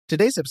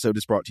Today's episode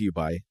is brought to you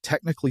by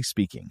Technically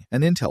Speaking,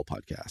 an Intel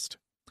podcast.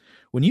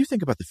 When you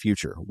think about the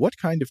future, what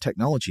kind of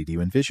technology do you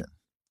envision?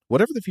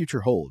 Whatever the future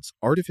holds,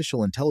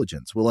 artificial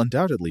intelligence will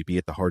undoubtedly be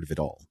at the heart of it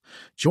all.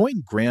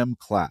 Join Graham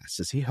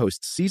Class as he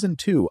hosts Season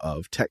 2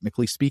 of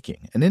Technically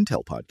Speaking, an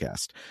Intel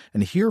podcast,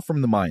 and hear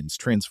from the minds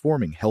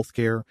transforming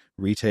healthcare,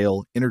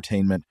 retail,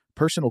 entertainment,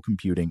 personal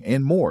computing,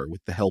 and more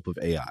with the help of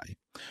AI.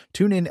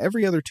 Tune in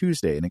every other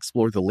Tuesday and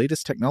explore the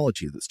latest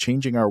technology that's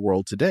changing our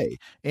world today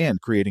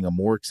and creating a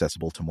more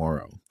accessible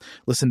tomorrow.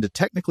 Listen to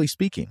Technically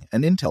Speaking,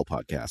 an Intel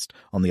podcast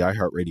on the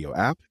iHeartRadio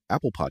app,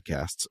 Apple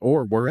Podcasts,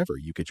 or wherever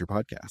you get your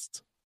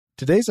podcasts.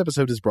 Today's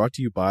episode is brought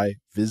to you by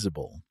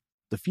Visible.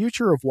 The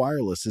future of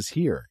wireless is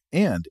here,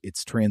 and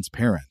it's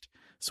transparent.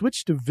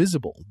 Switch to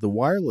Visible, the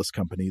wireless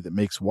company that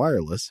makes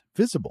wireless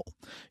visible.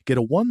 Get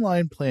a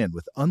one-line plan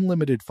with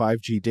unlimited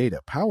 5G data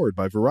powered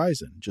by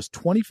Verizon, just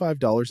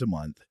 $25 a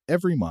month,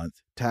 every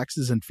month,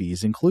 taxes and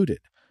fees included.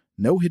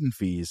 No hidden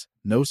fees,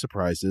 no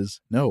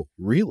surprises, no,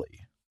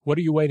 really. What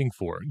are you waiting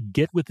for?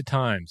 Get with the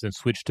times and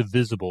switch to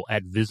Visible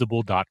at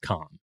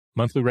Visible.com.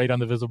 Monthly rate on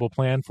the Visible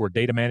plan for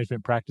data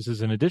management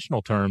practices and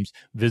additional terms,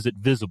 visit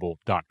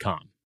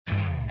Visible.com.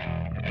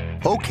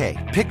 Okay,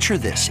 picture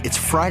this. It's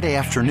Friday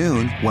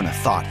afternoon when a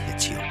thought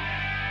hits you.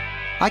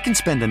 I can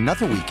spend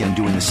another weekend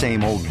doing the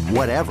same old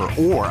whatever,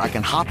 or I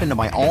can hop into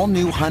my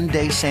all-new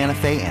Hyundai Santa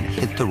Fe and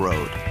hit the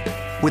road.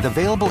 With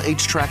available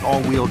H-Track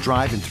all-wheel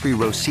drive and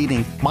 3-row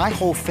seating, my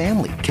whole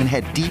family can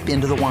head deep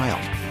into the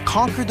wild.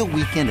 Conquer the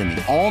weekend in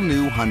the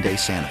all-new Hyundai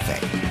Santa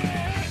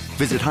Fe.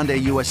 Visit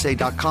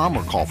HyundaiUSA.com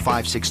or call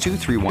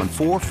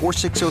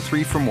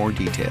 562-314-4603 for more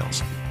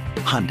details.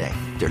 Hyundai,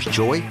 there's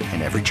joy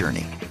in every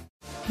journey.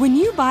 When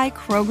you buy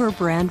Kroger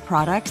brand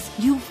products,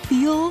 you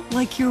feel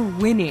like you're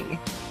winning.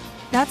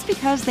 That's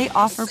because they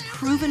offer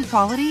proven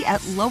quality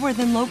at lower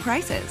than low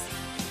prices.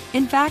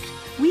 In fact,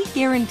 we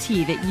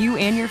guarantee that you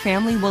and your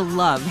family will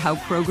love how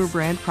Kroger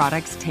brand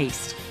products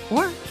taste,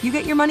 or you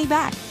get your money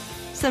back.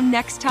 So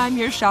next time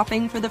you're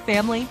shopping for the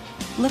family,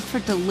 look for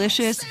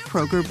delicious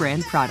Kroger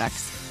brand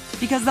products,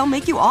 because they'll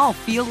make you all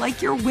feel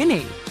like you're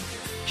winning.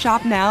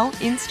 Shop now,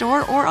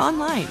 in-store, or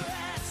online.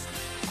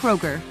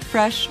 Kroger,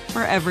 fresh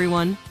for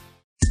everyone.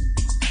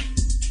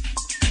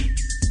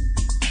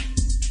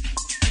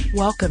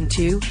 Welcome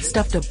to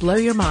Stuff to Blow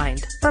Your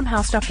Mind from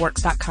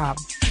HowStuffWorks.com.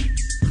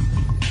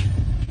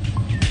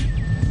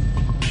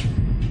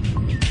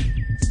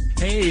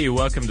 Hey,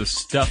 welcome to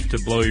Stuff to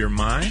Blow Your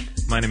Mind.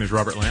 My name is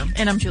Robert Lamb.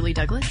 And I'm Julie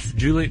Douglas.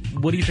 Julie,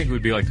 what do you think it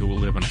would be like to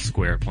live on a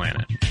square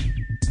planet?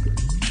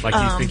 Like,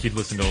 do you think you'd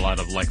listen to a lot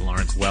of, like,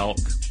 Lawrence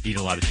Welk, eat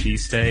a lot of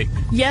cheesesteak?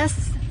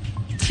 Yes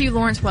to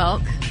Lawrence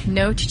Welk,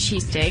 no to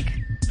cheesesteak.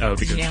 Oh,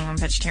 because I'm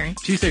vegetarian.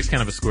 Cheesesteak's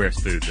kind of a square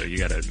food, though, you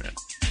gotta admit.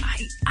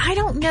 I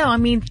don't know. I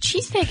mean,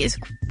 cheesesteak is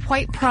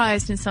quite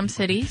prized in some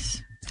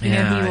cities. You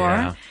know who you are.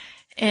 Yeah.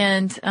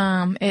 And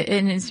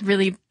it's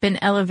really been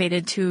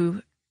elevated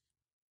to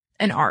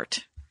an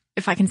art,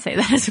 if I can say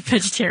that as a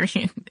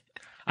vegetarian.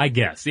 I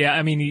guess. Yeah,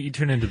 I mean, you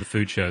turn into the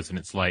food shows and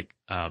it's like,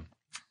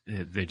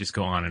 they just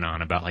go on and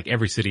on about, like,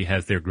 every city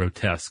has their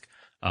grotesque,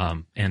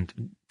 in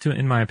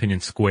my opinion,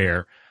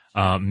 square,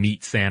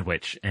 meat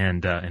sandwich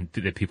and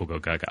that people go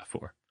gaga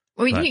for.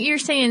 Well, you're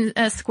saying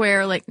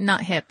square, like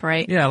not hip,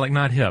 right? Yeah, like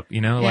not hip,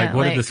 you know? Yeah, like,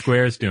 what like, are the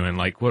squares doing?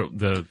 Like, what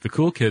the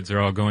cool kids are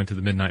all going to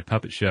the Midnight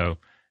Puppet Show,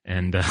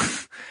 and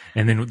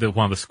then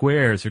while the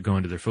squares are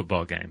going to their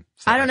football game.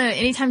 So, I don't know.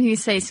 Anytime you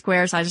say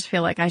squares, I just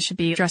feel like I should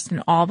be dressed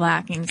in all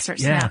black and start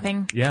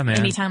snapping. Yeah, man.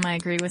 Anytime I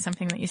agree with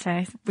something that you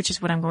say, which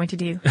is what I'm going to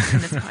do in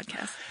this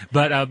podcast.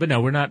 But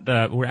no, we're not,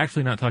 we're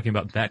actually not talking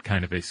about that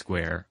kind of a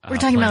square. We're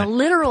talking planet. about a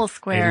literal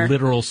square. A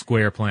literal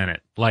square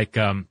planet. Like,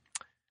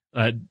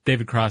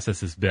 David Cross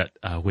has this bit,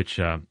 which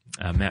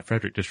Matt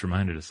Frederick just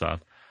reminded us of,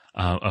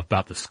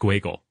 about the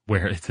squiggle,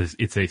 where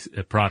it's a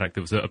product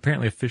that was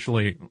apparently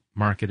officially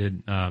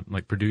marketed,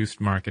 like produced,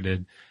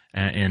 marketed,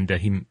 and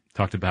he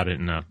talked about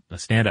it in a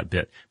stand-up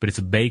bit. But it's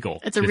a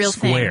bagel. It's a real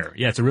square. thing.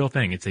 Yeah, it's a real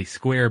thing. It's a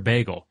square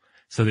bagel,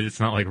 so that it's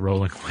not like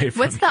rolling away from.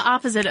 What's the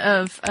opposite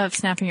of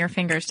snapping your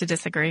fingers to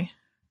disagree?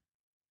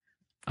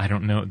 I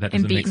don't know. That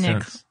doesn't make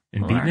sense.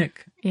 In beatnik?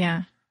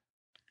 Yeah.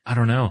 I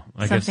don't know.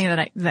 Something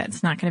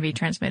that's not going to be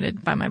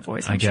transmitted by my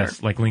voice, I'm I guess,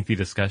 sure. like lengthy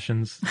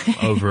discussions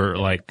over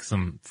like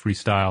some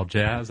freestyle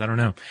jazz. I don't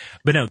know.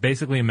 But no,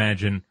 basically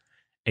imagine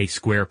a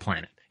square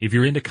planet. If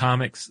you're into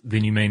comics,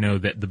 then you may know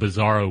that the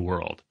Bizarro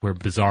world, where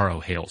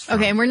Bizarro hails from.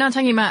 Okay, and we're not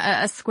talking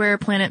about a square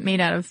planet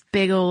made out of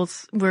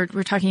bagels. We're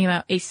talking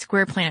about a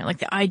square planet. Like,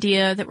 the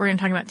idea that we're going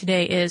to talk about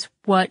today is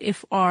what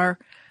if our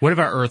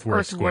Earth were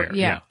a square?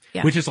 Yeah.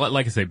 Which is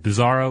like I say,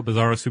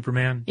 Bizarro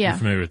Superman. Yeah. You're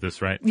familiar with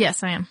this, right?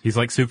 Yes, I am. He's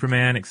like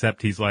Superman,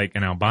 except he's like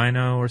an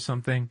albino or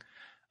something.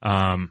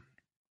 Or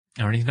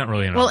he's not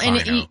really an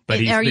albino, but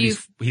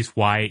he's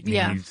white.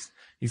 And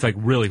he's like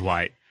really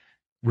white,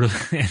 really,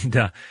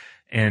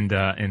 and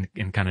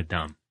kind of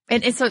dumb.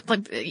 And so,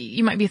 like,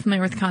 you might be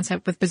familiar with the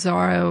concept with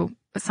Bizarro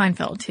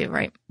Seinfeld too,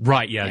 right?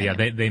 Right. Yeah.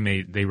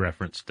 They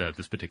referenced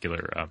this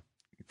particular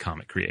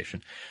comic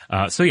creation.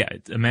 So yeah,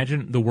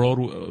 imagine the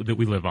world that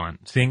we live on,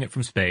 seeing it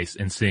from space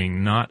and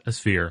seeing not a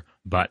sphere,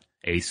 but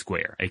a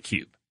square, a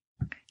cube.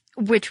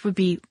 Which would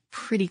be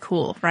pretty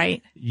cool,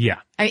 right? Yeah.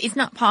 I mean, it's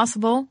not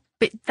possible,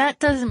 but that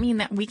doesn't mean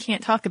that we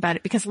can't talk about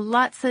it, because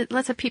lots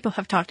of people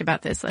have talked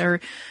about this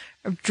or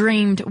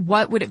dreamed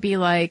what would it be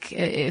like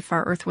if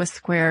our Earth was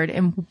squared,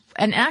 and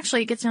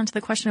actually it gets down to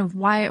the question of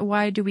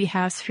why do we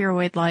have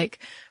spheroid-like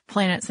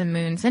planets and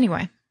moons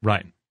anyway?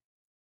 Right.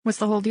 What's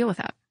the whole deal with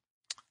that?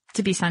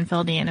 To be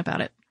Seinfeldian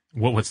about it.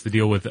 What's the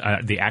deal with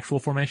the actual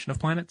formation of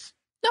planets?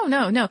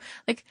 No.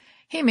 Like,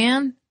 hey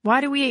man, why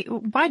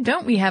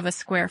don't we have a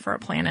square for a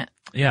planet?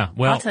 Yeah,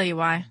 well, I'll tell you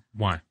why.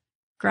 Why?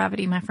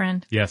 Gravity, my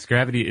friend. Yes,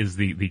 gravity is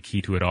the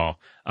key to it all.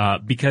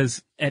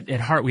 Because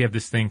at heart we have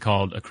this thing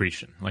called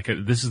accretion. Like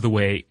this is the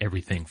way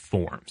everything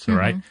forms. All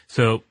right.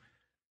 So,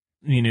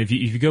 if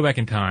you go back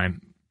in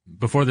time,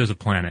 before there's a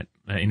planet,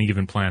 any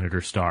given planet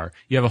or star,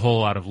 you have a whole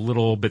lot of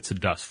little bits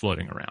of dust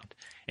floating around.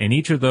 And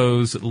each of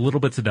those little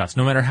bits of dust,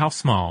 no matter how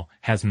small,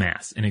 has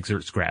mass and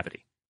exerts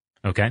gravity.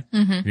 Okay?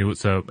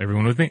 So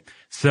everyone with me?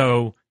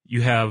 So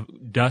you have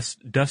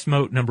dust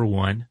mote number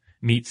 1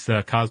 meets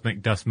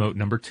cosmic dust mote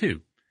number 2.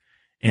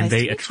 And Nice they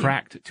to meet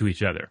attract to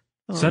each other.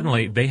 Oh.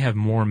 Suddenly, they have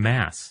more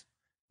mass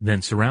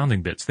than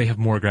surrounding bits. They have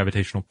more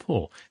gravitational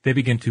pull. They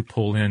begin to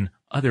pull in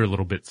other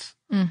little bits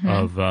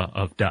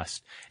of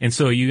dust. And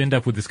so you end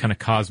up with this kind of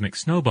cosmic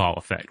snowball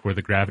effect where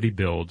the gravity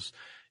builds,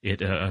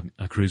 it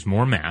accrues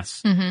more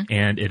mass,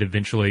 and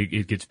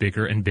it gets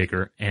bigger and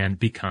bigger and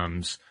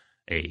becomes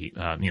it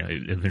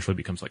eventually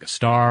becomes like a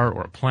star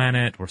or a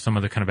planet or some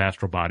other kind of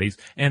astral bodies.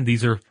 And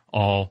these are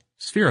all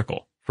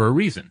spherical for a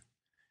reason.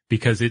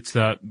 Because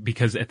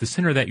because at the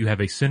center of that you have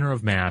a center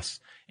of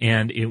mass,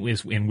 and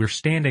we're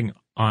standing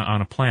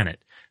on a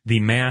planet. The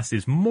mass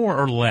is more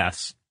or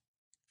less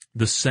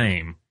the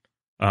same,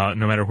 no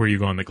matter where you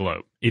go on the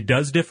globe. It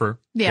does differ.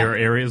 Yeah. There are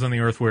areas on the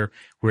Earth where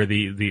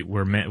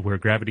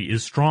gravity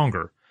is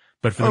stronger,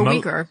 but for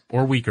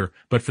weaker.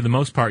 But for the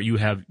most part, you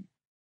have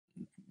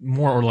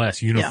more or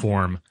less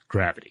uniform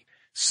gravity.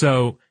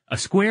 So a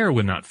square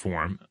would not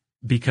form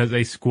because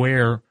a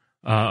square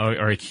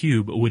or a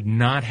cube would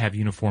not have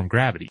uniform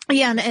gravity.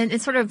 Yeah, and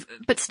it's sort of,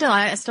 but still,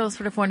 I still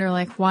sort of wonder,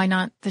 like, why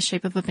not the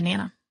shape of a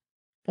banana?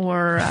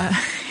 Or,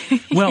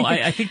 Well,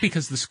 I think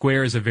because the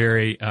square is a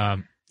very,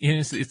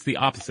 it's the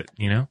opposite,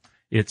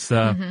 It's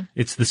the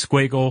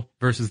squiggle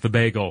versus the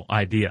bagel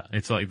idea.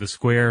 It's like the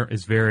square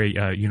is very,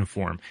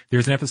 uniform.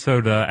 There's an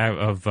episode,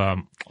 of,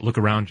 Look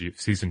Around You,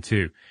 season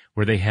 2,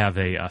 where they have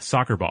a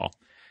soccer ball,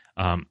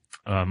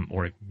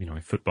 or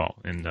a football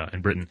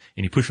in Britain,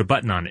 and you push a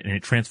button on it and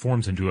it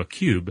transforms into a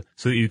cube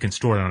so that you can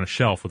store it on a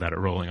shelf without it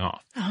rolling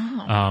off.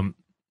 oh.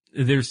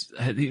 There's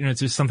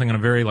it's just something on a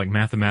very like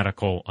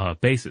mathematical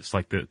basis.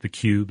 Like the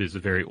cube is a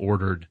very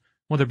ordered.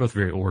 Well, they're both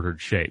very ordered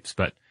shapes,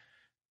 but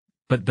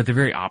they're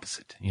very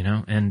opposite,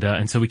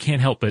 and so we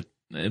can't help but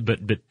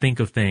think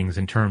of things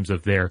in terms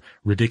of their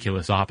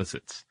ridiculous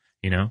opposites,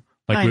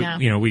 Like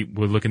we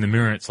look in the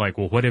mirror and it's like,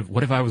 well, what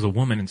if I was a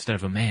woman instead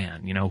of a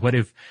man? What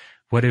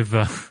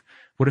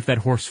if that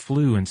horse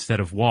flew instead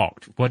of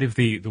walked? What if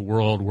the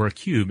world were a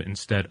cube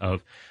instead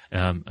of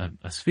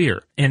a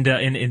sphere? And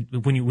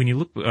when you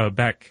look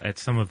back at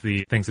some of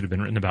the things that have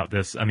been written about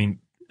this, I mean,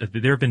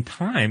 there have been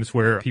times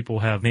where people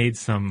have made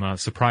some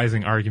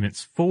surprising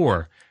arguments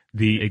for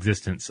the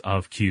existence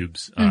of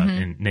cubes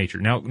in nature.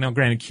 Now,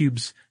 granted,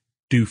 cubes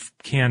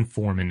can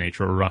form in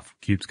nature, or rough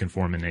cubes can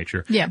form in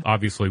nature. Yeah.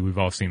 Obviously, we've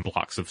all seen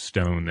blocks of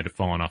stone that have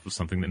fallen off of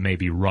something that may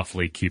be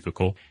roughly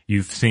cubical.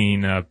 You've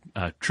seen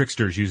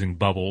tricksters using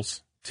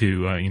bubbles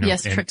to,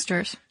 yes,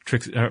 tricksters.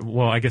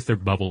 Well, I guess they're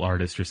bubble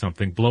artists or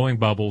something, blowing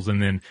bubbles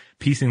and then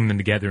piecing them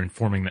together and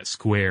forming that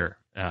square,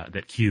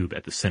 that cube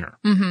at the center.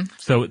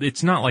 So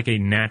it's not like a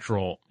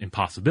natural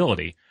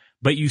impossibility,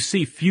 but you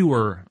see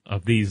fewer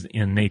of these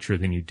in nature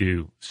than you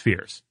do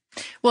spheres.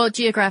 Well,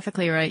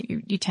 geographically, right,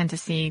 you tend to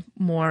see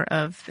more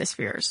of the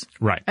spheres.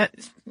 Right.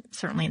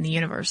 Certainly in the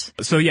universe.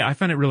 So yeah, I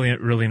find it really,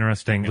 really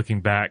interesting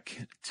looking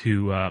back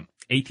to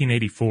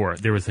 1884.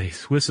 There was a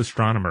Swiss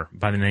astronomer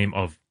by the name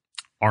of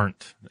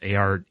Arndt,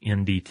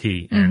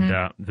 A-R-N-D-T,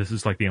 and this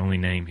is like the only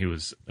name he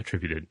was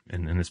attributed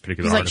in this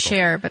particular He's article. like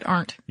Cher, but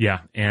Arndt. Yeah,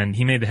 and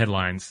he made the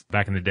headlines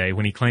back in the day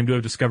when he claimed to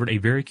have discovered a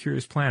very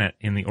curious planet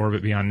in the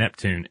orbit beyond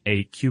Neptune,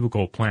 a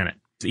cubical planet.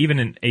 Even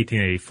in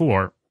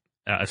 1884,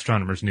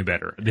 astronomers knew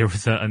better. There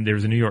was a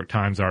New York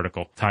Times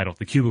article titled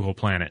 "The Cubical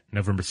Planet,"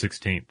 November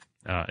 16th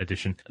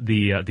edition.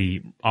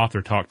 The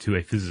author talked to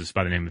a physicist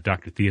by the name of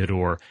Dr.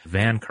 Theodore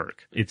Van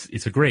Kirk.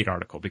 It's a great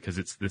article because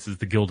this is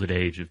the Gilded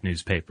Age of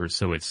newspapers,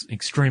 so it's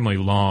extremely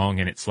long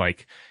and it's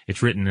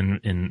written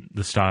in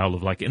the style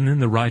of like, and then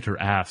the writer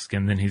asks,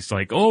 and then he's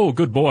like, "Oh,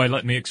 good boy,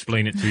 let me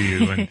explain it to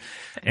you."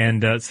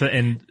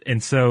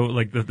 And so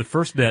like the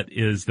first bit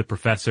is the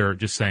professor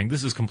just saying,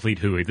 "This is complete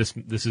hooey.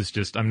 This is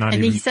just, I'm not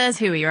and even." he says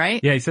hooey, right?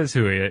 Yeah, he says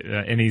hooey,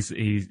 and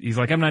he's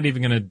like, "I'm not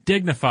even going to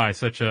dignify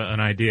such an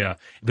idea."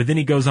 But then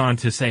he goes on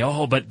to say,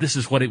 "Oh, but this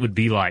is what it would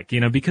be like,"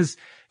 because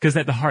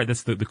at the heart,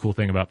 that's the cool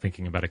thing about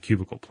thinking about a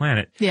cubical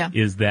planet, Yeah.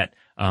 is that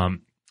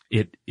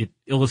it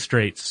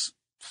illustrates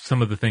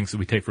some of the things that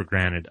we take for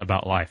granted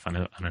about life on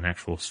an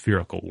actual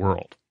spherical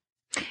world.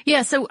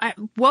 Yeah. So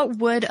what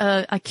would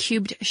a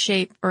cubed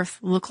shape Earth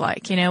look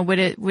like? You know,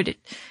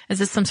 is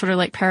this some sort of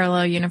like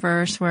parallel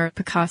universe where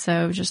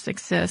Picasso just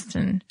exists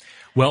and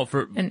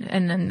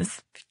in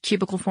this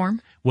cubical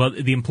form? Well,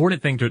 the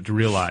important thing to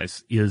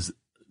realize is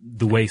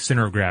the way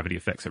center of gravity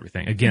affects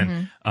everything.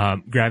 Again,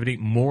 gravity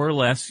more or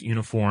less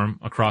uniform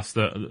across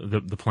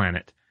the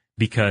planet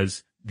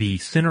because the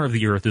center of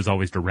the Earth is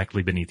always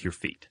directly beneath your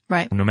feet.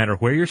 Right. No matter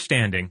where you're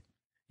standing,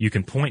 you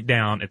can point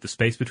down at the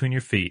space between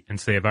your feet and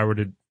say, if I were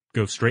to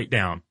go straight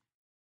down,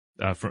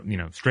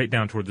 straight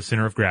down toward the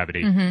center of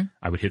gravity,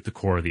 I would hit the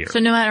core of the Earth. So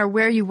no matter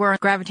where you were,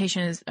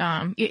 gravitation is,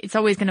 it's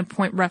always going to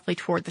point roughly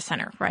toward the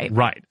center, right?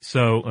 Right.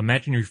 So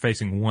imagine you're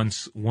facing one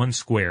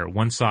square,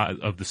 one side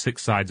of the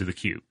 6 sides of the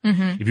cube.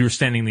 If you were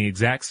standing in the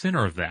exact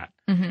center of that,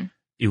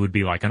 it would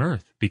be like an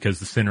Earth because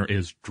the center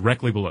is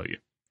directly below you.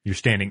 You're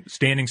standing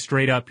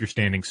straight up, you're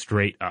standing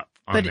straight up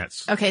on that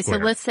square. Okay, so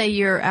let's say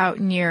you're out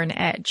near an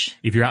edge.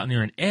 If you're out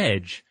near an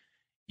edge,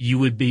 you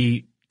would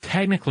be,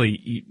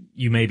 technically,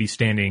 you may be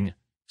standing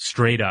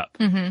straight up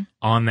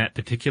on that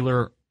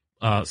particular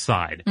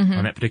side,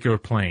 on that particular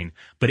plane,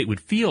 but it would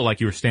feel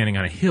like you were standing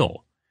on a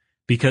hill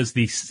because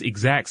the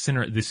exact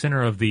center, the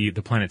center of the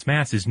planet's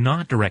mass is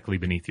not directly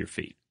beneath your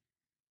feet.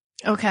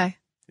 Okay.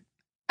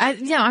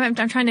 I'm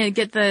trying to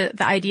get the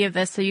idea of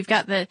this. So you've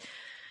got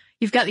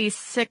these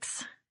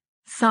 6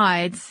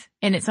 sides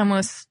and it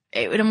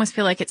would almost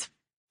feel like it's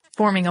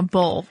forming a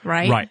bowl,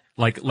 right? Right.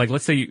 Like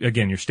let's say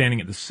you're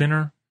standing at the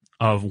center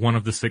of one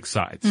of the 6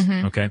 sides,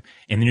 okay?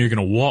 And then you're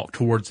going to walk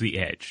towards the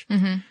edge.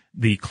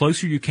 The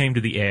closer you came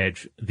to the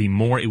edge, the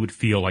more it would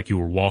feel like you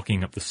were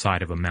walking up the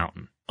side of a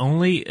mountain.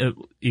 Only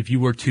if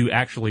you were to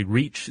actually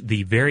reach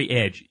the very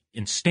edge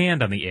and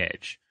stand on the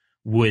edge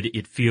would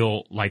it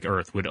feel like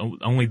Earth.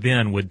 Only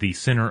then would the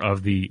center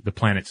of the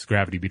planet's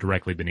gravity be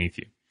directly beneath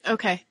you.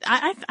 Okay.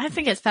 I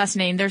think it's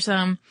fascinating. There's,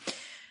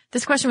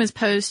 this question was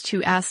posed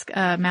to Ask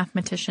a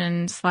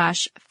Mathematician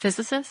 /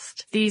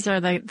 Physicist. These are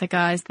the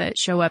guys that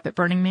show up at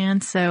Burning Man.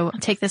 So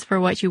take this for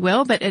what you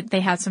will, but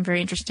they had some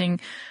very interesting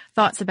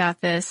thoughts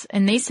about this.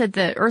 And they said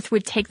the Earth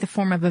would take the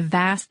form of a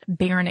vast,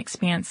 barren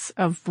expanse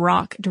of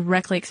rock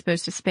directly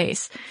exposed to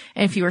space.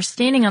 And if you were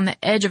standing on the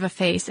edge of a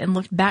face and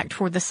looked back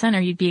toward the center,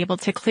 you'd be able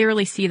to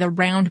clearly see the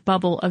round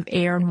bubble of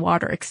air and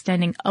water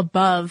extending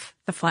above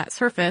the flat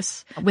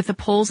surface with the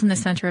poles in the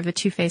center of the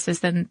 2 faces,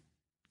 then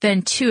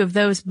 2 of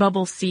those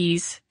bubble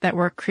seas that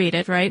were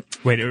created, right?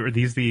 Wait, are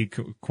these the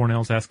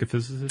Cornell's Ask a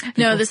Physicist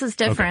people? No, this is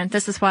different. Okay.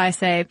 This is why I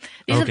say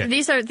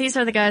these are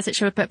the guys that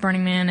show up at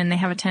Burning Man and they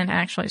have a tent.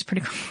 Actually, it's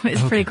pretty cool.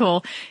 It's pretty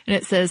cool. And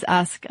it says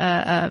Ask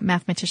a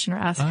Mathematician or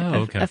Ask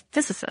a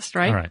Physicist,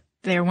 right? All right.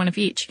 They're one of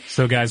each.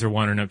 So guys are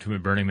wandering up to a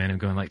Burning Man and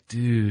going like,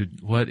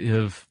 dude, what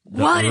if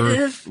the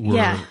Earth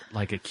were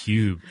like a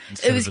cube?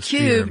 It was a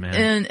cube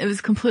and it was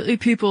completely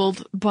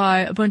peopled by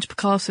a bunch of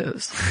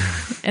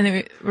Picassos and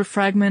they were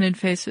fragmented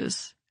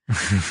faces.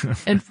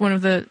 And one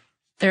of the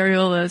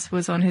areolas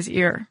was on his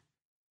ear.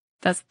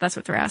 That's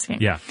what they're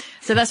asking. Yeah.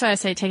 So that's why I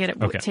say take it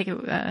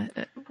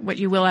what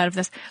you will out of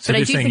this. So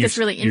but I do think it's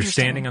really interesting. You're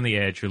standing on the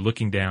edge, you're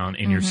looking down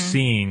and you're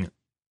seeing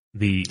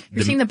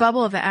you're seeing the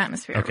bubble of the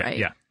atmosphere, right?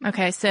 Yeah.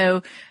 Okay,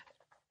 so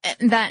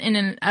that in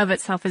and of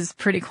itself is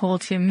pretty cool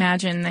to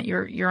imagine that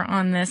you're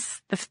on the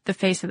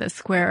face of this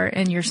square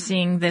and you're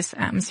seeing this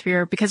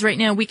atmosphere because right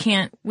now we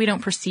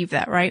don't perceive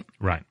that, right?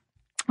 Right.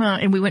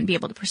 And we wouldn't be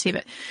able to perceive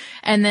it.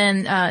 And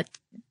then,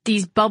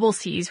 these bubble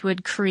seas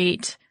would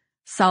create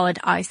solid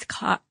ice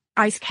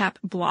cap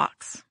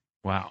blocks.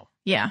 Wow.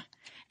 Yeah.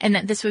 And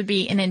that this would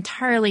be an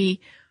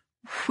entirely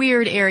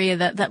weird area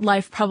that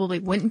life probably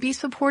wouldn't be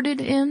supported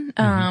in.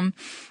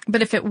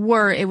 But if it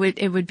were, it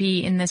would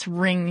be in this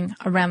ring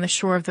around the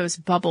shore of those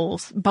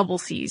bubble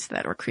seas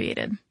that were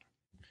created.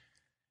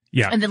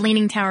 Yeah. And the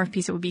Leaning Tower of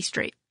Pisa would be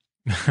straight.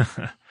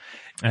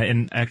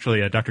 And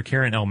actually, Dr.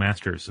 Karen L.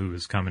 Masters, who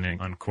was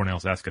commenting on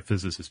Cornell's Ask a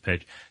Physicist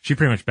page, she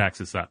pretty much backs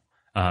this up.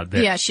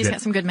 She's got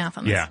some good math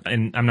on this. Yeah,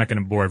 and I'm not going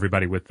to bore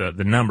everybody with the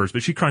numbers,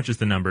 but she crunches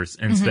the numbers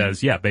and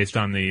says, based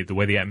on the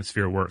way the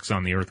atmosphere works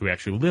on the Earth we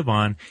actually live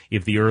on,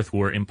 if the Earth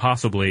were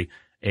impossibly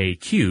a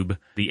cube,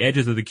 the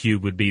edges of the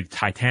cube would be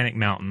Titanic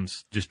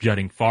mountains just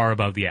jutting far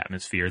above the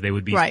atmosphere. They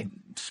would be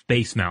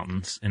space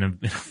mountains in a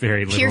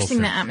very literal piercing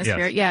sense. The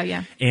atmosphere. Yes.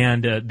 Yeah.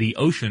 And the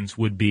oceans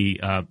would be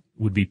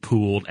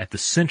pooled at the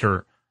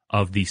center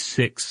of the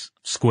 6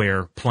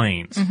 square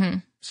planes.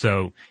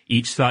 So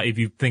each side, if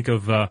you think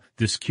of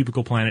this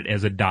cubical planet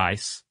as a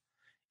dice,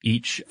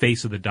 each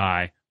face of the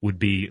die would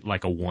be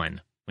like a 1,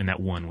 and that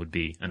 1 would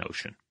be an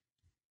ocean.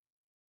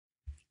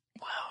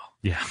 Wow.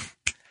 Yeah.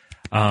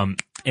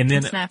 And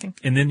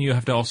then you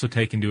have to also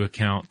take into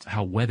account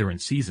how weather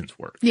and seasons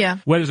work. Yeah.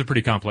 Weather's a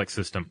pretty complex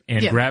system,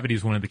 and gravity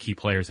is one of the key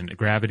players in it.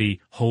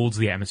 Gravity holds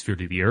the atmosphere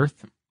to the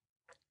Earth.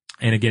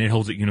 And again, it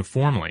holds it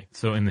uniformly.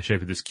 So in the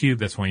shape of this cube,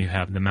 that's why you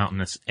have the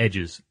mountainous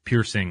edges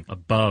piercing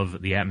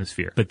above the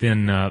atmosphere. But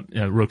then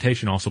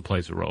rotation also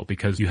plays a role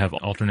because you have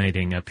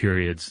alternating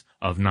periods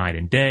of night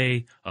and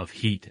day, of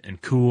heat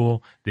and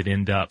cool that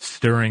end up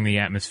stirring the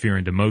atmosphere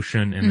into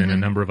motion, and then a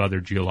number of other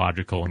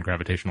geological and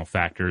gravitational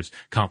factors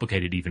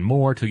complicate it even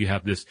more till you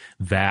have this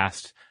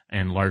vast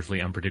and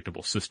largely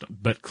unpredictable system.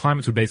 But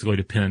climates would basically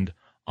depend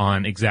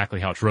on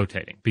exactly how it's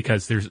rotating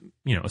because there's,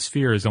 a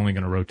sphere is only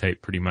going to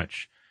rotate pretty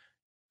much.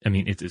 I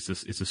mean, it's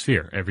a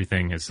sphere.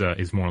 Everything is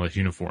more or less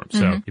uniform.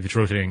 So if it's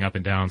rotating up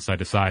and down, side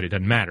to side, it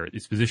doesn't matter.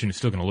 Its position is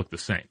still going to look the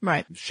same.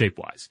 Right.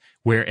 Shape-wise.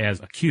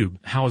 Whereas a cube,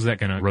 how is that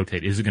going to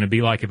rotate? Is it going to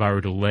be like if I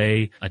were to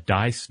lay a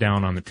dice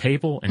down on the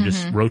table and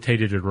just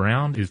rotated it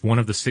around? Is one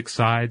of the 6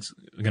 sides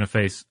going to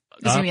face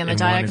Is it going to be on the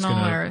diagonal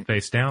one is going to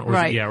face down? Or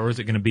right. Or is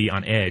it going to be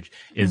on edge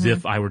as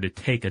if I were to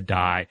take a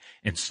die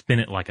and spin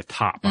it like a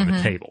top on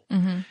the table?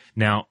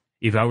 Now,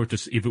 if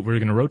it were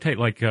going to rotate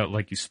like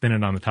you spin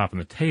it on the top of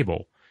the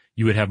table,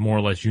 you would have more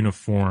or less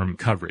uniform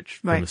coverage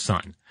from the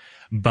sun.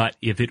 But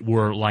if it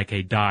were like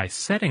a die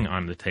setting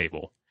on the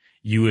table,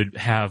 you would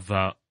have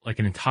the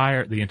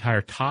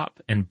entire top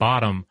and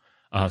bottom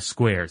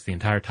squares, the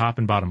entire top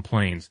and bottom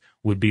planes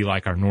would be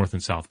like our North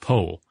and South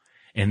Pole,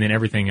 and then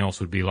everything else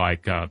would be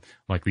like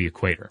the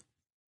equator.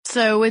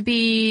 So it would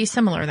be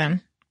similar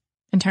then,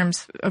 in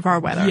terms of our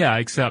weather. Yeah,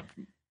 except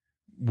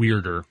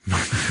weirder,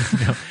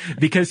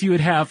 because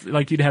you'd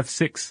have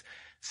 6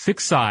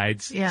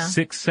 sides,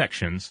 6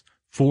 sections.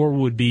 4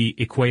 would be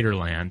equator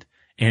land,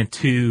 and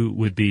 2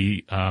 would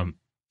be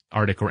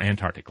Arctic or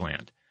Antarctic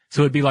land.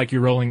 So it'd be like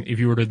you're rolling. If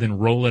you were to then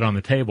roll it on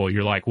the table,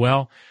 you're like,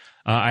 well,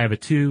 I have a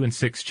 2 in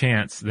 6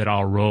 chance that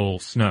I'll roll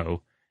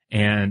snow,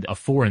 and a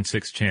 4 in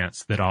 6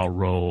 chance that I'll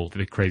roll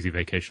the crazy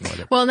vacation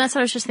weather. Well, and that's what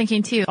I was just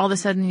thinking too. All of a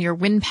sudden, your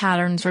wind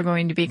patterns are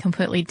going to be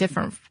completely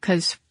different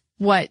because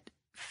what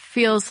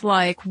feels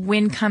like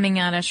wind coming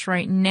at us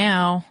right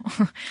now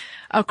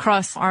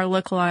across our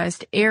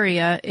localized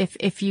area,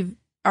 if you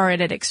are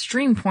at an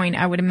extreme point,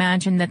 I would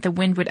imagine that the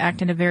wind would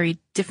act in a very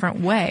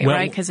different way,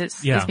 right? Because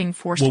it's being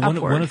forced upward.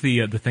 One of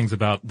the things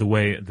about the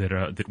way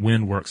that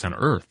wind works on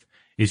Earth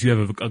is you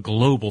have a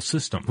global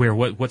system where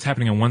what's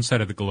happening on one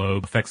side of the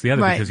globe affects the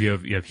other because you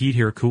have heat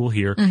here, cool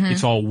here.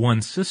 It's all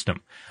one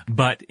system.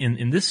 But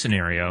in this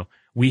scenario,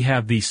 we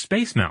have the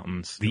space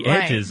mountains, the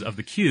edges of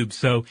the cube,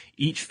 so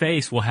each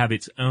face will have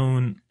its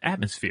own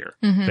atmosphere,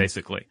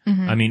 basically.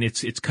 I mean,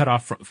 it's cut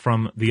off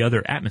from the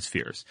other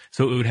atmospheres,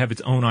 so it would have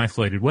its own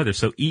isolated weather.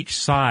 So each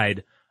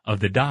side of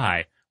the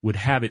die would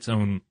have its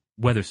own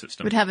weather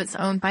system. Would have its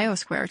own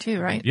biosphere too,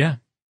 right? Yeah.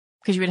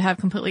 Because you would have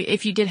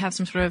if you did have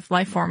some sort of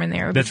life form in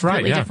there, it would be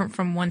completely different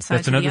from one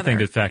side to the other. That's another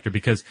thing to factor,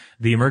 because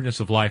the emergence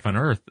of life on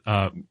Earth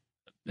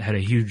had a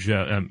huge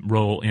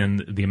role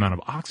in the amount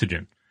of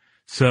oxygen.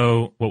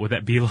 So what would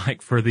that be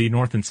like for the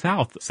North and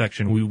South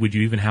section? Would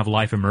you even have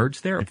life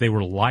emerge there? If they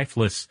were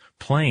lifeless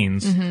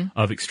plains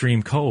of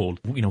extreme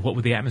cold, what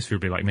would the atmosphere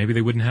be like? Maybe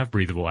they wouldn't have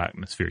breathable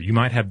atmosphere. You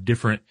might have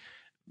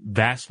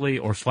vastly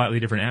or slightly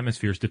different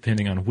atmospheres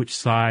depending on which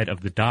side of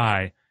the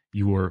die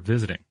you were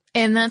visiting.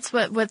 And that's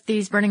what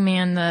these Burning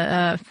Man,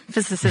 the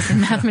physicists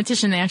and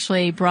mathematician, they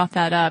actually brought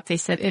that up. They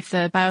said if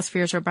the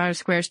biospheres or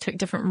biosquares took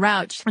different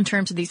routes in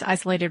terms of these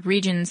isolated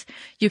regions,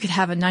 you could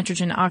have a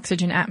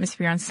nitrogen-oxygen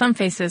atmosphere on some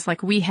faces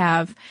like we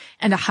have,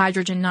 and a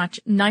hydrogen,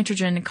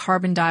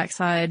 carbon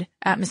dioxide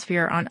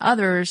atmosphere on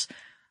others,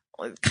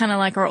 kind of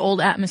like our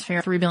old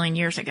atmosphere 3 billion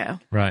years ago.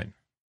 Right.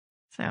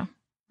 So.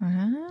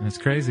 That's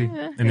crazy.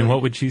 And then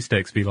what would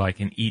cheesesteaks be like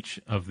in each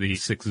of the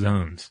 6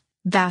 zones?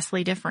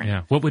 Vastly different.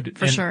 Yeah. What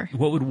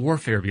would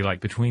warfare be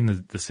like between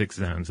the 6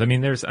 zones? I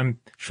mean, I'm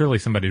surely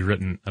somebody's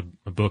written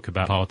a book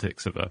about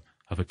politics of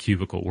a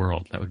cubical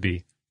world. It would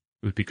be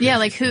crazy. Yeah,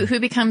 like who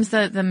becomes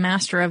the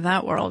master of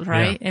that world,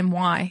 right? Yeah. And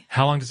why?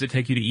 How long does it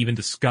take you to even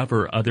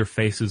discover other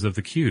faces of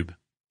the cube?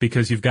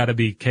 Because you've got to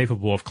be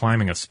capable of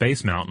climbing a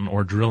space mountain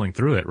or drilling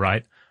through it,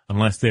 right?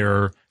 Unless there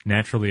are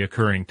naturally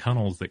occurring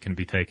tunnels that can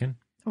be taken.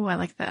 Oh, I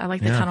like that. I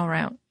like the tunnel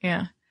route.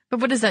 Yeah.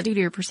 But what does that do to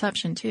your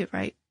perception too,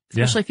 right?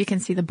 Especially if you can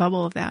see the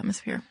bubble of the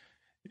atmosphere.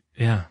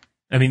 Yeah.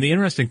 I mean, the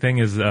interesting thing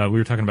is, we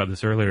were talking about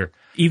this earlier,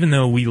 even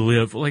though we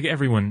live, like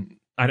everyone,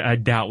 I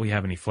doubt we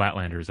have any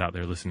flatlanders out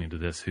there listening to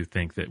this who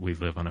think that we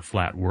live on a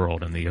flat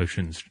world and the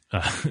oceans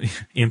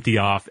empty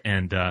off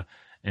and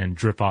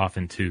drip off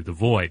into the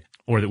void,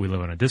 or that we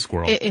live on a disk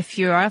world. If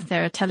you're out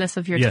there, tell us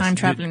of your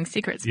time-traveling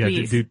secrets,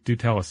 please. Yeah, do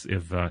tell us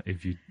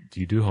if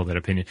you do hold that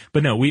opinion.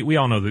 But no, we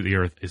all know that the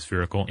Earth is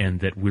spherical and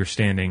that we're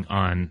standing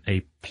on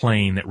a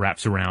plane that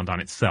wraps around on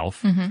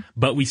itself.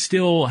 But we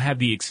still have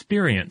the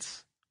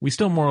experience. We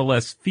still more or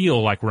less feel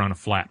like we're on a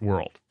flat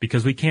world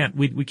because we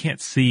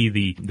can't see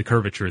the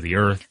curvature of the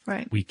Earth.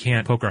 Right. We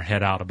can't poke our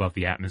head out above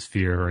the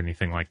atmosphere or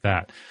anything like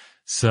that.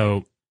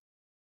 So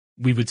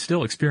we would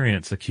still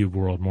experience a cube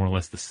world more or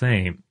less the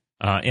same.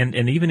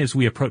 And even as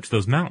we approach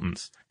those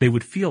mountains, they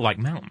would feel like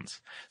mountains.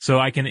 So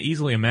I can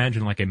easily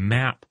imagine like a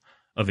map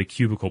of a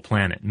cubical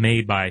planet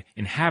made by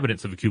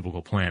inhabitants of a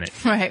cubical planet.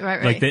 Right.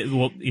 Like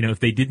if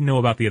they didn't know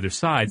about the other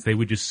sides, they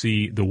would just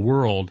see the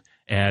world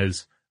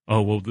as,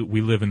 oh, well,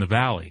 we live in the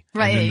valley.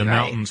 Right, and then the right.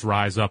 mountains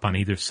rise up on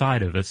either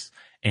side of us,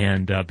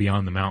 and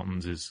beyond the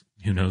mountains is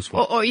who knows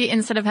what. Or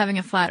instead of having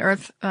a flat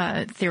Earth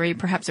theory,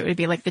 perhaps it would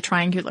be like the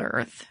triangular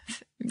Earth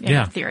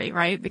theory,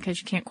 right?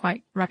 Because you can't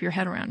quite wrap your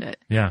head around it.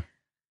 Yeah.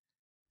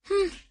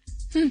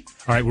 All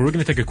right, well, we're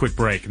going to take a quick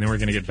break, and then we're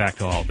going to get back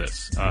to all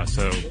this.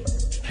 So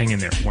hang in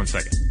there 1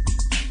 second.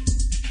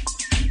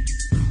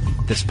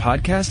 This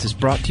podcast is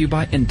brought to you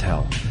by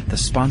Intel, the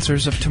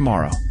sponsors of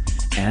tomorrow,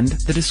 and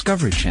the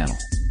Discovery Channel.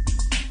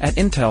 At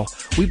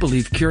Intel, we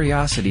believe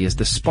curiosity is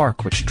the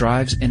spark which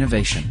drives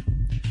innovation.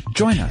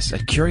 Join us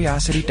at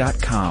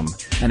curiosity.com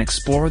and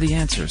explore the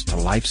answers to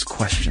life's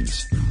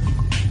questions.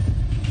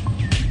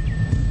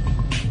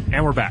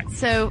 And we're back.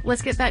 So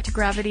let's get back to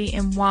gravity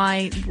and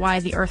why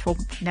the Earth will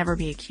never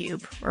be a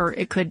cube, or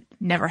it could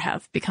never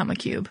have become a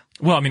cube.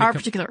 Well, I mean, our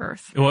particular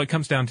Earth, well, it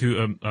comes down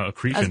to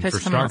accretion as opposed for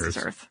to someone starters.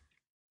 else's Earth.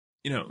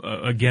 You know,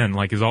 again,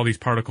 like as all these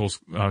particles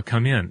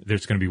come in,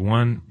 there's going to be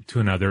one to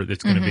another.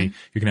 That's going to be,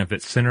 you're going to have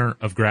that center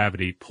of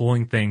gravity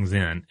pulling things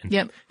in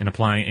and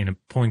applying and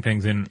pulling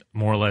things in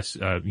more or less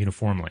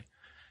uniformly.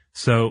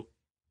 So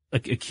a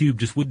cube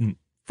just wouldn't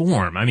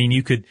form. I mean,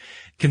 you could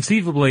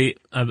conceivably,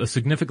 a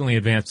significantly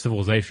advanced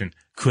civilization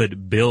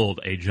could build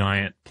a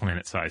giant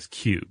planet-sized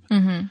cube.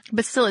 Mm-hmm.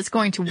 But still, it's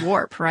going to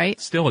warp, right?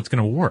 Still, it's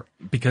going to warp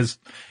because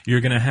you're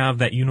going to have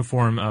that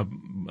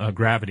uniform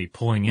gravity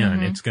pulling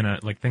in. It's going to,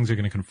 like, things are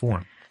going to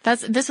conform.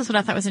 This is what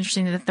I thought was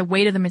interesting, that the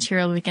weight of the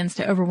material begins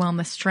to overwhelm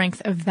the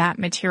strength of that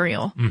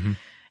material. Mm-hmm.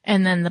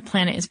 And then the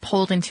planet is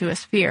pulled into a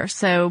sphere.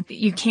 So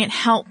you can't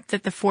help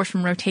that the force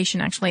from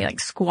rotation actually like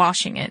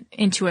squashing it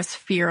into a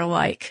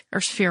sphere-like or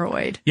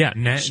spheroid. Yeah,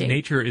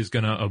 nature is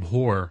going to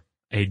abhor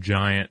a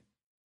giant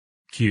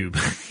cube,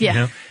 yeah, you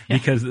know?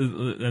 Because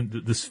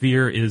the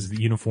sphere is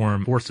the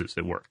uniform forces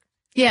at work.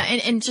 Yeah,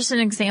 and just an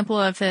example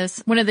of this,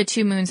 one of the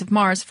two moons of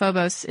Mars,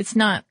 Phobos, it's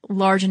not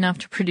large enough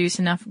to produce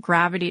enough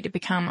gravity to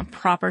become a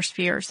proper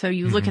sphere. So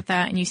you look at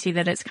that and you see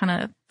that it's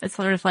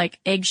sort of like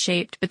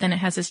egg-shaped, but then it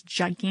has this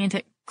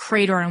gigantic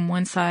crater on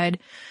one side.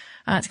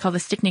 It's called the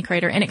Stickney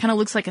crater, and it kind of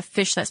looks like a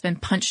fish that's been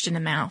punched in the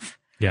mouth.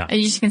 Yeah. And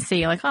you just can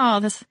see, like, oh,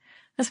 this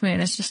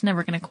moon is just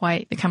never going to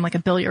quite become like a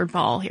billiard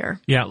ball here.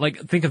 Yeah, like,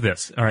 think of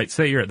this. All right,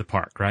 say you're at the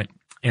park, right?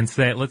 And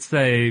let's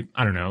say,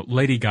 I don't know,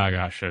 Lady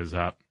Gaga shows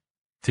up.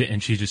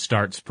 And she just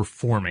starts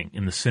performing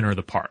in the center of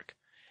the park.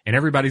 And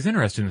everybody's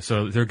interested in it,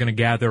 so they're going to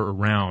gather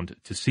around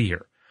to see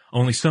her.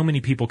 Only so many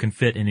people can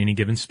fit in any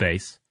given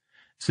space.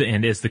 So,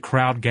 and as the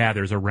crowd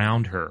gathers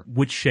around her,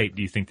 which shape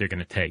do you think they're going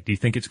to take? Do you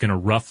think it's going to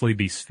roughly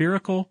be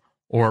spherical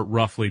or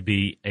roughly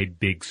be a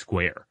big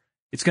square?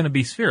 It's going to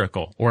be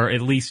spherical, or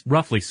at least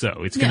roughly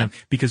so. It's going to,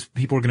 because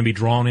people are going to be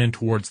drawn in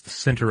towards the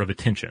center of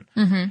attention.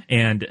 Mm-hmm.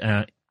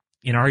 And,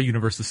 in our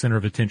universe, the center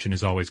of attention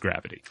is always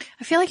gravity.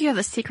 I feel like you have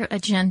a secret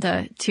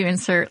agenda to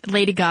insert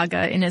Lady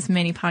Gaga in as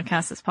many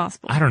podcasts as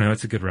possible. I don't know.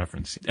 It's a good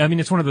reference. I mean,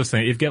 it's one of those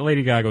things. If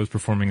Lady Gaga was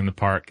performing in the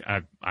park,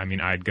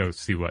 I'd go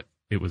see what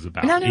it was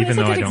about. No, even it's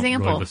though a good I don't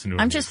example. Really listen to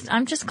her music.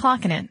 I'm just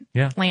clocking it.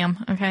 Yeah.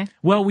 Lamb. Okay.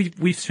 Well,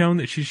 we've shown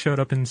that she showed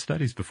up in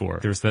studies before.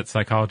 There's that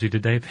Psychology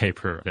Today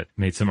paper that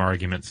made some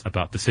arguments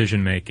about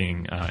decision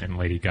making in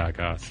Lady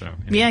Gaga. So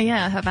anyway.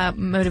 Yeah, about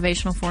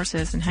motivational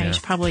forces and how you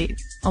should probably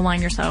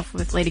align yourself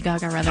with Lady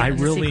Gaga rather than I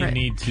really secret.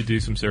 need to do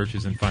some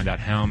searches and find out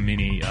how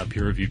many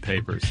peer-reviewed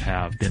papers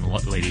have been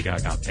Lady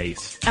Gaga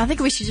based. I think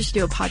we should just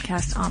do a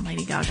podcast on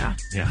Lady Gaga.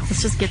 Yeah.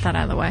 Let's just get that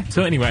out of the way.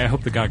 So anyway, I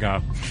hope the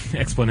Gaga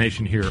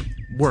explanation here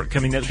worked. I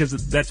mean,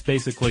 because that's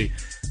basically,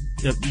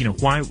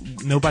 why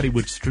nobody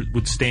would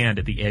stand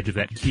at the edge of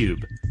that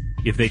cube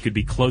if they could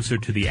be closer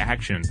to the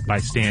action by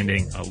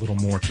standing a little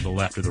more to the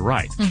left or the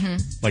right. Mm-hmm.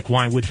 Like,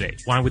 why would they?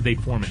 Why would they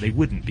form it? They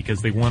wouldn't,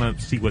 because they want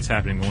to see what's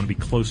happening. They want to be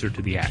closer to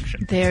the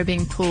action. They're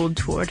being pulled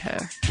toward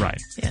her.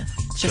 Right. Yes.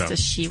 Just as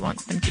she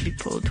wants them to be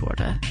pulled toward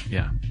her.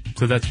 Yeah.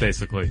 So that's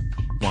basically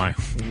why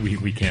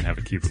we can't have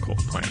a cubical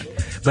planet.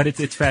 But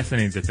it's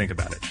fascinating to think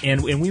about it.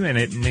 And we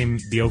may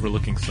be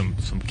overlooking some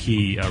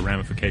key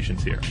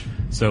ramifications here.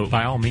 So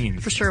by all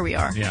means. For sure we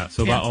are. Yeah.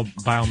 So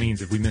by all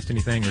means, if we missed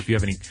anything, or if you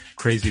have any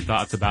crazy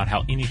thoughts about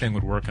how anything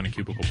would work on a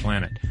cubical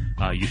planet,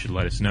 you should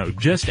let us know.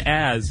 Just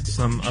as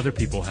some other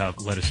people have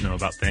let us know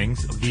about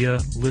things via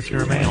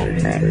listener mail.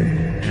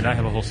 And I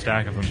have a whole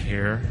stack of them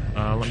here.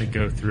 Let me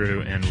go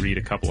through and read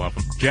a couple of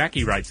them.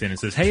 Jackie writes in and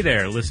says, "Hey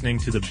there, listening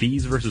to the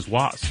Bees versus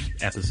Wasps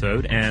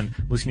episode and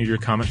listening to your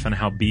comments on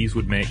how bees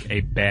would make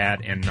a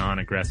bad and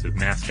non-aggressive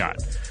mascot.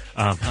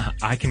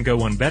 I can go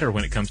one better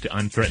when it comes to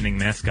unthreatening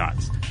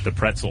mascots, the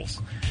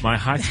pretzels. My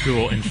high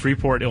school in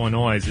Freeport,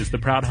 Illinois is the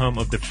proud home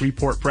of the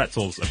Freeport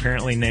Pretzels,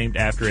 apparently named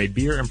after a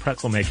beer and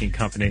pretzel making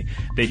company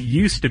that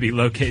used to be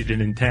located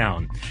in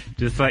town.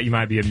 Just thought you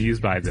might be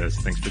amused by this.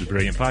 Thanks for the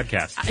brilliant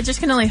podcast." I just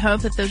can only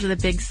hope that those are the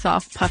big,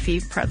 soft, puffy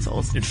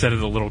pretzels. Instead of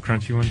the little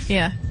crunchy ones?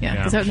 Yeah,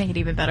 because that would make it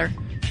even better.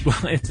 Well,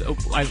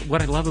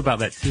 what I love about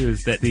that, too,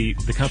 is that the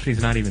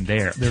company's not even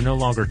there. They're no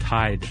longer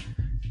tied.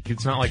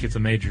 It's not like it's a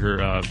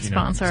major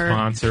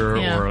sponsor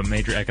yeah. or a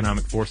major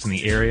economic force in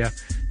the area.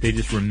 They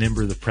just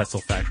remember the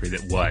pretzel factory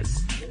that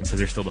was. And so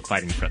they're still the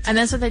fighting pretzel. And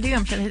that's what they do.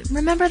 I'm sure they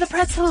remember the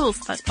pretzels.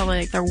 That's probably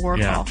like their war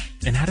call.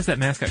 And how does that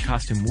mascot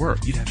costume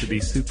work? You'd have to be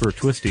super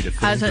twisty to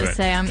fit I was into about to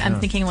say, I'm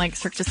thinking like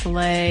Cirque du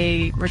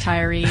Soleil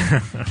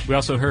retiree. We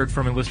also heard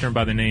from a listener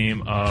by the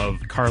name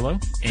of Carlo.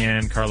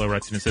 And Carlo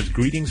writes in and says,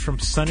 greetings from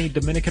sunny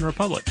Dominican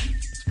Republic.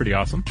 It's pretty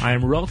awesome. I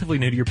am relatively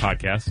new to your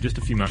podcast, just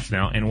a few months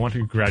now, and want to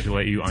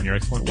congratulate you on your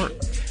excellent work.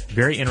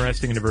 Very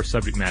interesting and diverse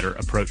subject matter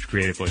approached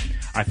creatively.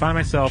 I find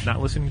myself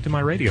not listening to my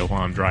radio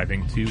while I'm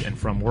driving to and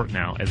from work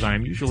now, as I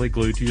am usually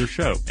glued to your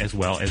show, as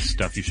well as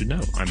stuff you should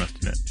know, I must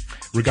admit.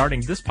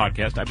 Regarding this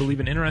podcast, I believe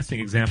an interesting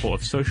example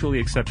of socially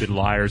accepted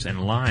liars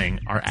and lying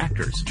are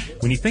actors.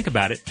 When you think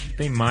about it,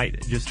 they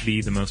might just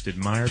be the most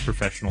admired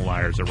professional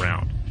liars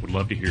around. Would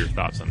love to hear your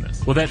thoughts on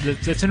this. Well,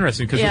 that's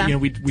interesting because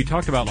we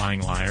talked about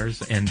lying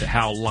liars and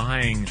how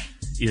lying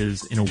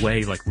is in a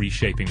way like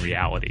reshaping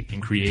reality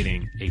and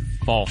creating a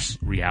false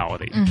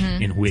reality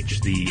in which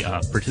the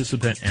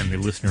participant and the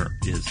listener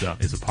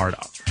is a part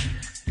of.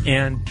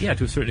 And yeah,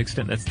 to a certain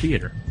extent, that's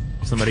theater.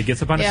 Somebody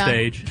gets up on a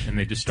stage and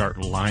they just start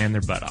lying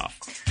their butt off.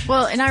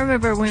 Well, and I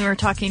remember when we were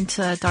talking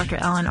to Dr.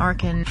 Alan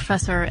Arkin,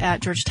 professor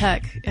at Georgia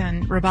Tech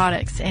in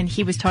robotics, and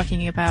he was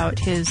talking about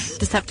his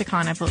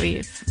Decepticon, I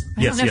believe.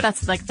 I don't know if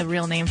that's like the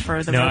real name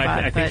for the robot.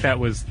 I think that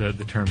was the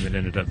term that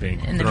ended up being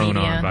thrown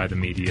on by the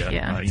media,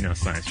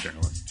 science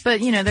journalists. But,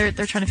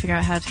 they're trying to figure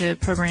out how to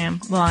program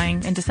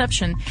lying and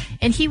deception.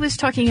 And he was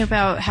talking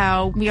about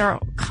how we are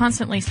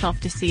constantly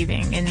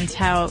self-deceiving and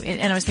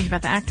and I was thinking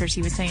about the actors.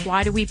 He was saying,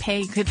 why do we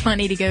pay good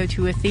money to go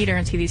to a theater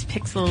and see these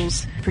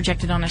pixels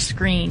projected on a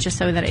screen just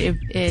so that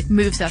it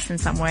moves us in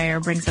some way or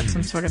brings up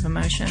some sort of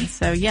emotion?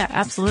 So yeah,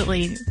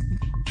 absolutely.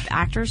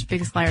 Actors,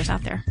 biggest liars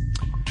out there.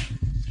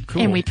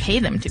 Cool. And we pay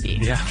them to be.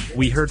 Yeah.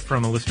 We heard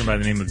from a listener by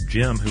the name of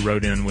Jim who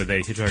wrote in with a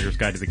Hitchhiker's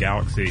Guide to the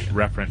Galaxy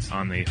reference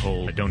on the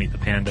whole Don't Eat the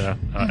Panda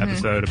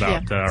episode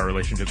about our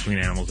relationship between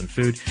animals and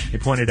food. He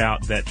pointed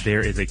out that there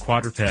is a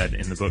quadruped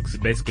in the books.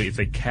 Basically, it's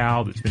a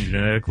cow that's been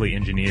genetically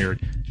engineered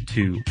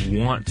to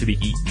want to be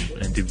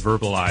eaten and to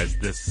verbalize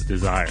this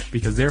desire.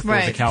 Because therefore,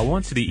 the cow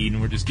wants to be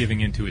eaten, we're just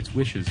giving into its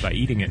wishes by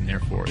eating it, and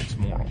therefore it's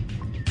moral.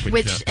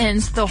 Which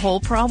ends the whole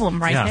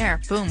problem right there.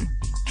 Boom.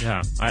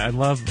 Yeah, I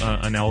love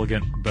an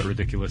elegant but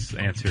ridiculous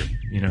answer,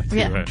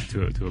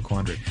 to a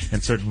quandary,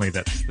 and certainly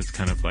that's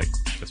kind of like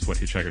that's what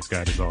Hitchhiker's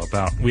Guide is all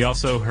about. We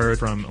also heard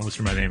from a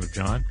listener by the name of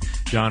John.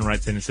 John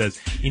writes in and says,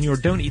 "In your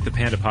Don't Eat the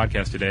Panda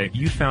podcast today,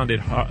 you found it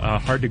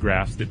hard to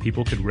grasp that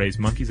people could raise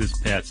monkeys as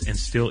pets and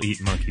still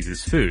eat monkeys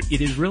as food.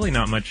 It is really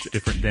not much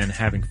different than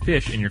having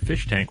fish in your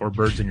fish tank or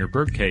birds in your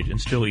bird cage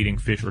and still eating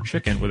fish or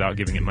chicken without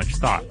giving it much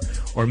thought.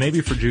 Or maybe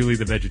for Julie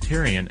the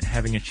vegetarian,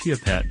 having a chia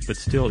pet but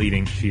still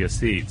eating chia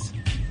seeds."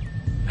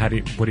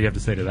 What do you have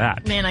to say to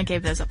that? Man, I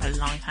gave those up a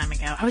long time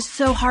ago. It was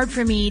so hard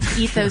for me to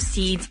eat those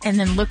seeds and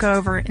then look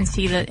over and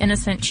see the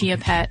innocent chia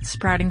pet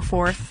sprouting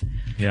forth.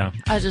 Yeah.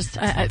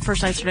 At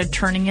first I started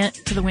turning it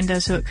to the window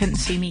so it couldn't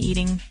see me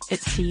eating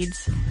its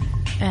seeds.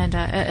 And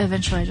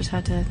eventually I just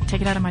had to take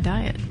it out of my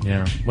diet.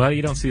 Yeah. Well,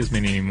 you don't see as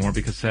many anymore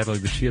because sadly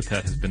the chia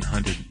pet has been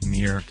hunted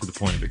near to the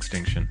point of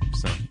extinction.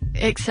 So.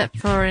 Except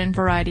for in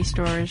variety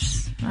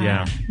stores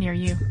near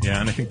you. Yeah,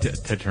 and I think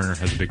Ted Turner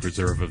has a big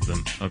reserve of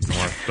them up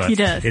north. But he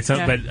does.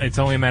 But it's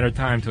only a matter of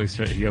time until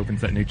he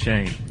opens that new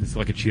chain. It's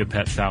like a chia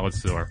pet salad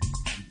store.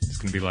 It's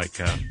going to be like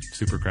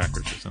Super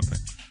Crackers or something.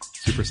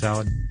 Super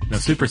Salad? No,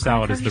 Super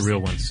Salad is the real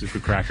one. Super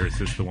Crackers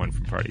is the one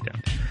from Party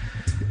Down.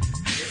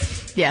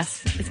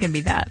 Yes, it's going to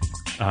be that.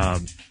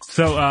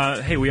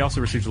 Hey, we also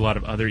received a lot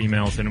of other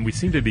emails, and we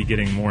seem to be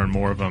getting more and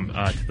more of them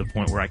to the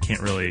point where I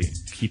can't really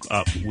keep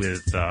up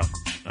with.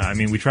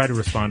 We try to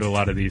respond to a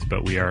lot of these,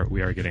 but we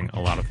are getting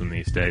a lot of them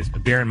these days.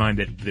 Bear in mind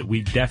that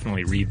we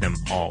definitely read them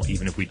all,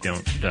 even if we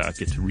don't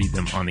get to read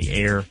them on the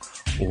air,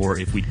 or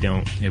if we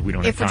don't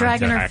have time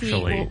to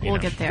actually we'll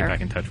get there. Get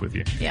back in touch with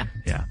you. Yeah.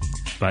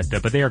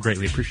 But they are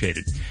greatly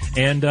appreciated.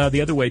 And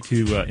the other way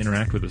to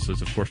interact with us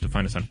is, of course, to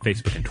find us on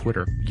Facebook and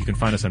Twitter. You can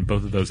find us on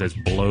both of those as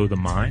Blow the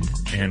Mind,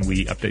 and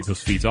we update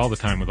those feeds all the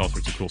time with all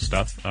sorts of cool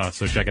stuff.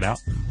 So check it out.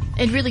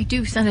 And really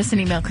do send us an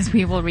email because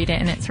we will read it,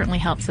 and it certainly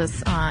helps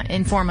us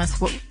inform us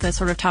what the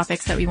sort of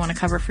topics that we want to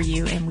cover for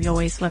you. And we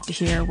always love to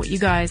hear what you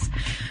guys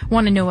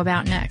want to know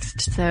about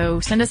next. So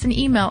send us an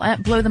email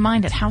at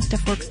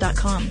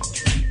blowthemind@howstuffworks.com.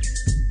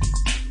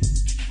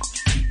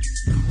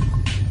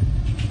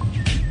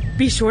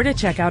 Be sure to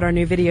check out our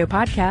new video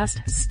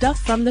podcast, Stuff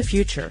from the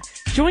Future.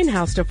 Join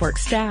How Stuff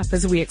Works staff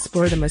as we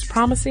explore the most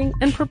promising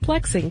and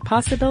perplexing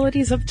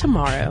possibilities of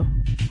tomorrow.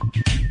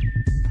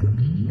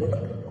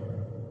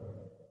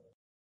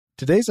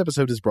 Today's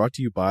episode is brought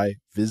to you by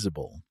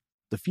Visible.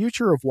 The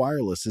future of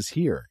wireless is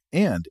here,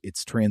 and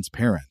it's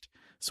transparent.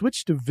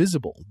 Switch to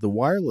Visible, the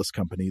wireless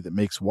company that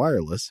makes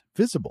wireless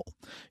visible.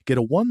 Get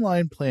a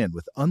one-line plan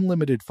with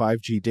unlimited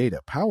 5G data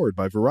powered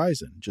by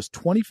Verizon, just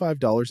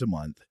 $25 a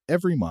month,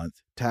 every month,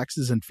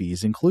 taxes and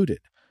fees included.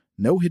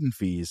 No hidden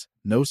fees,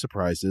 no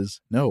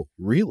surprises, no,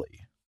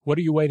 really. What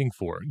are you waiting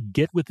for?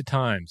 Get with the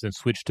times and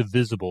switch to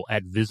Visible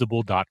at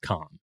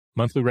Visible.com.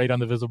 Monthly rate on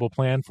the Visible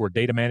plan. For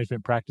data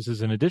management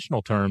practices and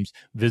additional terms,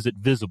 visit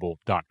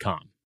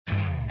Visible.com.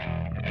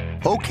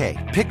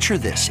 Okay, picture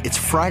this. It's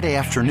Friday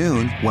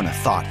afternoon when a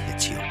thought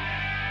hits you.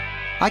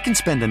 I can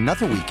spend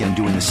another weekend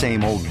doing the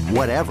same old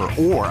whatever,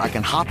 or I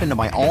can hop into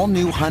my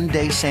all-new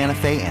Hyundai Santa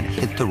Fe and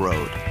hit the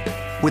road.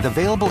 With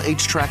available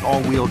H-Track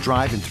all-wheel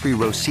drive and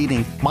 3-row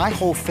seating, my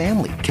whole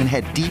family can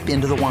head deep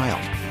into the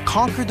wild.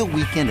 Conquer the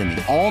weekend in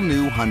the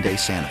all-new Hyundai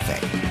Santa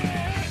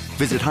Fe.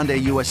 Visit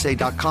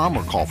HyundaiUSA.com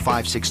or call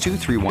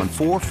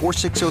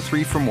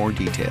 562-314-4603 for more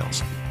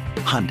details.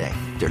 Hyundai,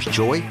 there's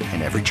joy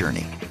in every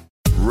journey.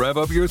 Rev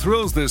up your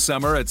thrills this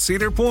summer at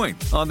Cedar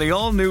Point on the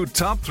all-new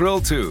Top Thrill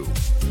 2.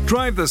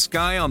 Drive the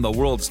sky on the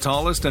world's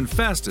tallest and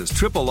fastest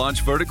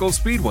triple-launch vertical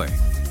speedway.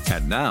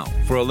 And now,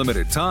 for a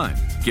limited time,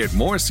 get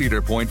more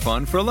Cedar Point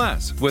fun for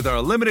less with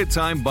our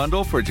limited-time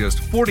bundle for just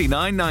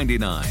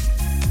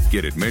 $49.99.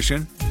 Get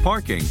admission,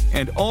 parking,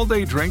 and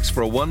all-day drinks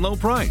for one low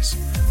price.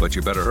 But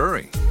you better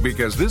hurry,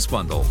 because this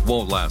bundle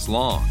won't last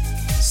long.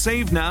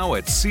 Save now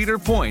at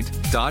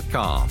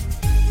cedarpoint.com.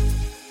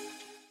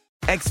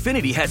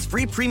 Xfinity has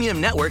free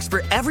premium networks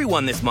for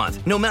everyone this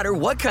month, no matter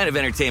what kind of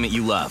entertainment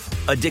you love.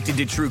 Addicted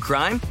to true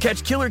crime?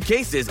 Catch killer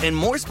cases and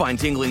more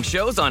spine-tingling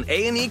shows on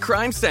A&E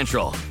Crime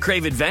Central.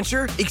 Crave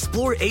adventure?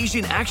 Explore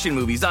Asian action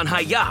movies on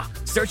Hi-Ya.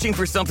 Searching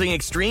for something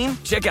extreme?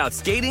 Check out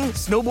skating,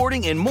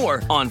 snowboarding, and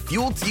more on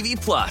Fuel TV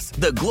Plus,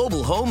 the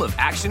global home of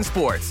action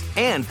sports.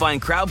 And find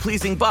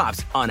crowd-pleasing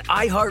bops on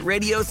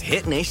iHeartRadio's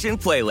Hit Nation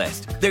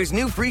playlist. There's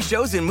new free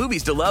shows and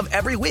movies to love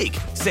every week.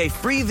 Say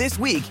free this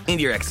week in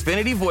your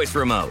Xfinity voice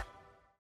remote.